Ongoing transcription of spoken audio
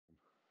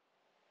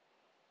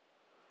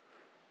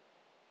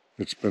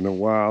It's been a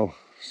while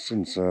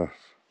since I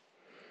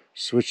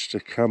switched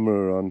the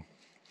camera on,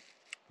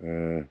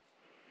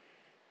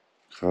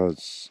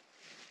 because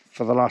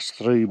for the last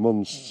 3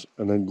 months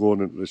and then going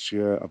into this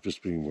year, I've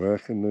just been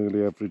working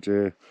nearly every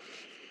day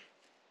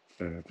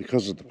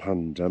because of the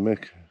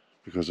pandemic,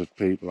 because of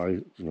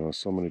people,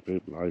 so many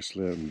people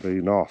isolating,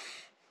 being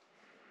off.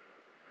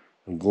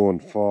 And going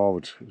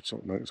forward, it's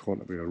looking like it's going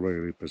to be a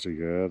really busy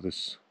year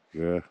this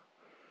year.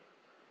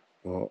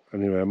 But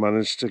anyway, I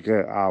managed to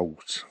get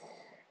out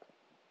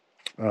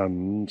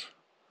and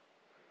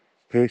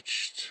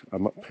pitched.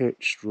 I'm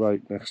pitched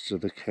right next to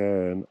the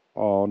cairn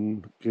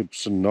on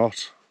Gibson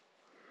Knott.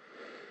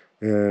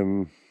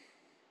 Yeah,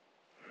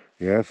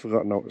 I've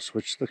forgotten how to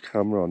switch the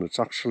camera on. It's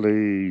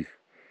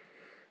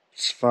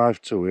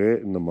 5 to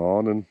 8 in the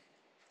morning,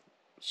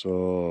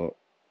 so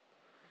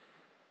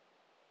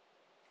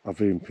I've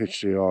been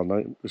pitched here all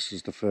night. This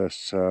is the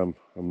first time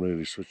I'm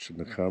really switching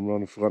the camera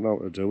on. I've forgotten how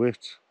to do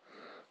it.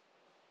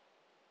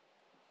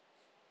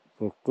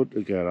 But good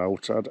to get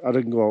out. I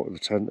didn't go out of the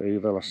tent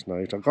either last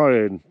night. I got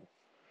in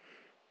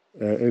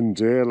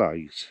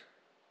daylight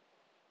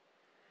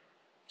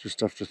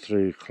just after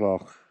 3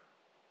 o'clock,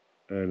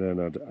 and then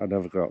I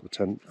never got out of the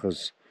tent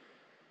because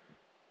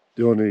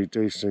the only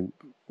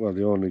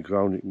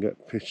ground you can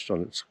get pitched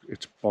on,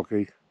 it's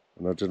boggy,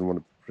 and I didn't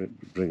want to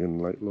be bringing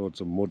like loads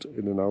of mud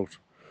in and out.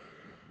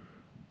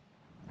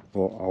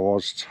 But I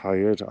was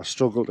tired. I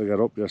struggled to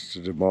get up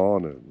yesterday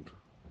morning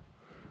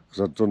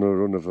because I'd done a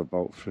run of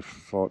about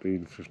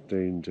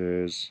 15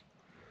 days.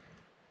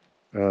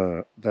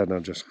 Then I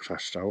just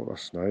crashed out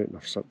last night and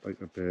I've slept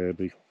like a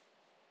baby.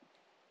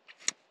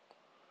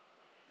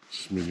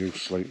 This is my new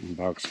sleeping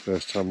bags,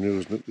 first time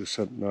using it. They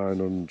sent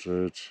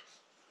 900.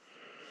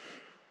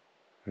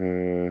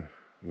 And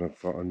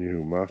I've got a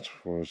new mat.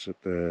 Is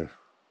it the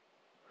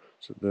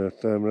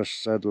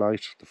Thermarest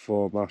Z-Lite, the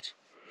 4 mat?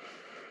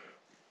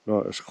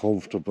 Not as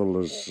comfortable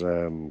as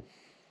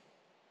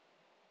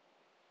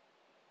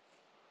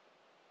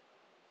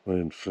my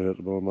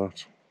inflatable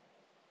mat.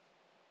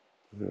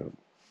 Yeah.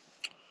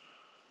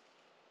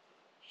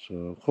 So,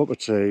 a cup of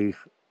tea,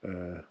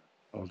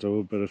 I'll do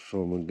a bit of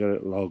film and get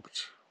it logged,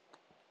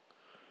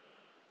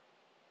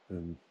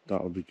 and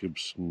that'll be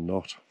Gibson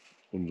Knott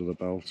under the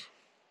belt.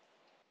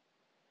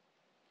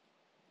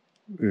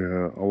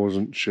 Yeah, I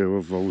wasn't sure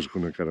if I was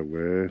going to get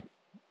away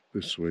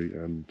this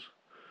weekend.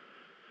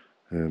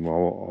 I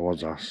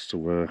was asked to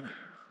work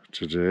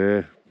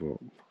today, but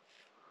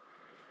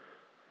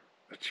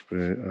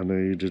I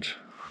needed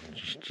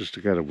just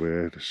to get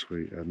away this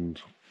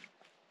weekend.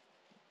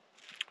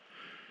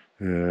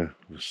 Yeah,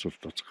 the stuff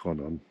that's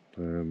gone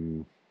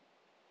on,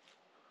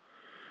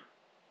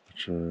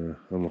 which I'm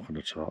not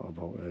going to talk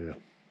about here.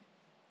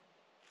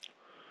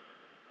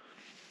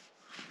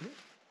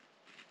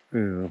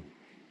 Yeah.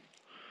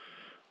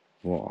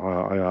 Well,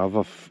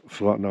 I've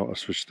forgotten how to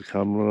switch the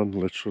camera on,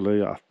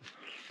 literally.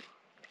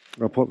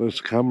 I put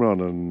this camera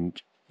on,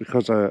 and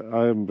because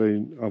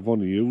I've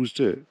only used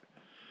it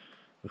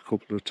a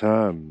couple of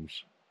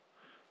times,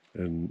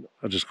 and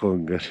I just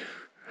couldn't get.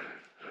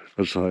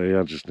 I was like,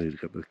 I just need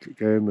to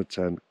get in the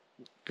tent,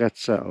 get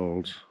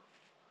settled,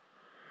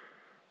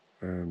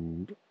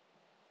 and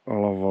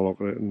I'll have a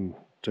look at it and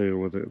deal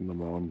with it in the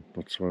morning.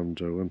 That's what I'm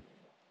doing.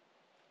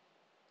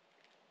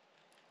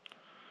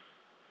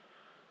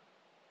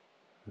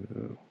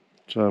 Yeah.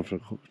 Time for a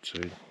cup of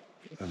tea,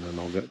 and then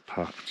I'll get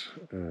packed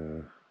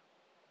and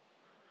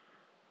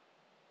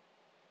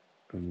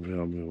be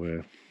on my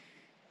way.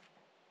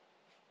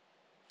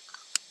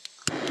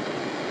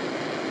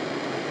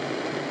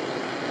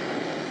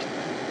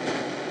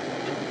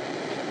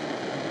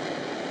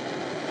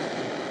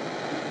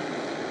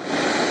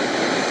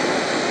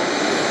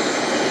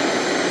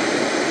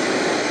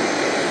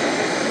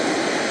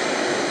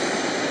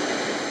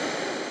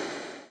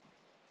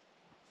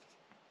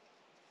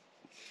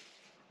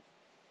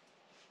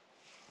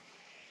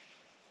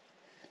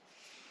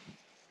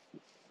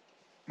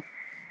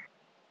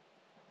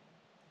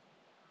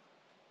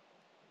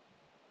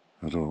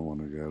 I don't want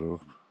to get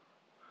up.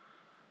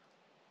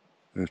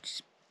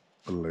 It's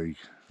bleak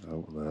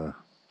out there.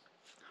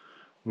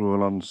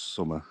 Roll on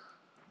summer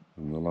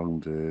and the long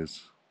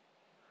days.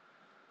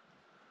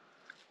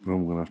 But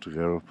I'm going to have to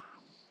get up.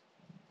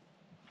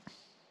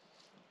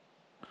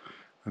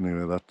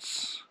 Anyway,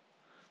 that's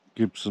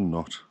Gibson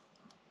Knott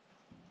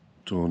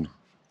done,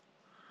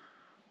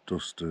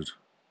 dusted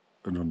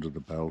and under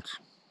the belt.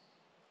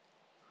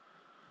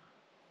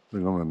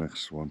 Bring on the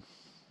next one.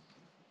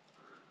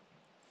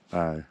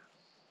 Bye.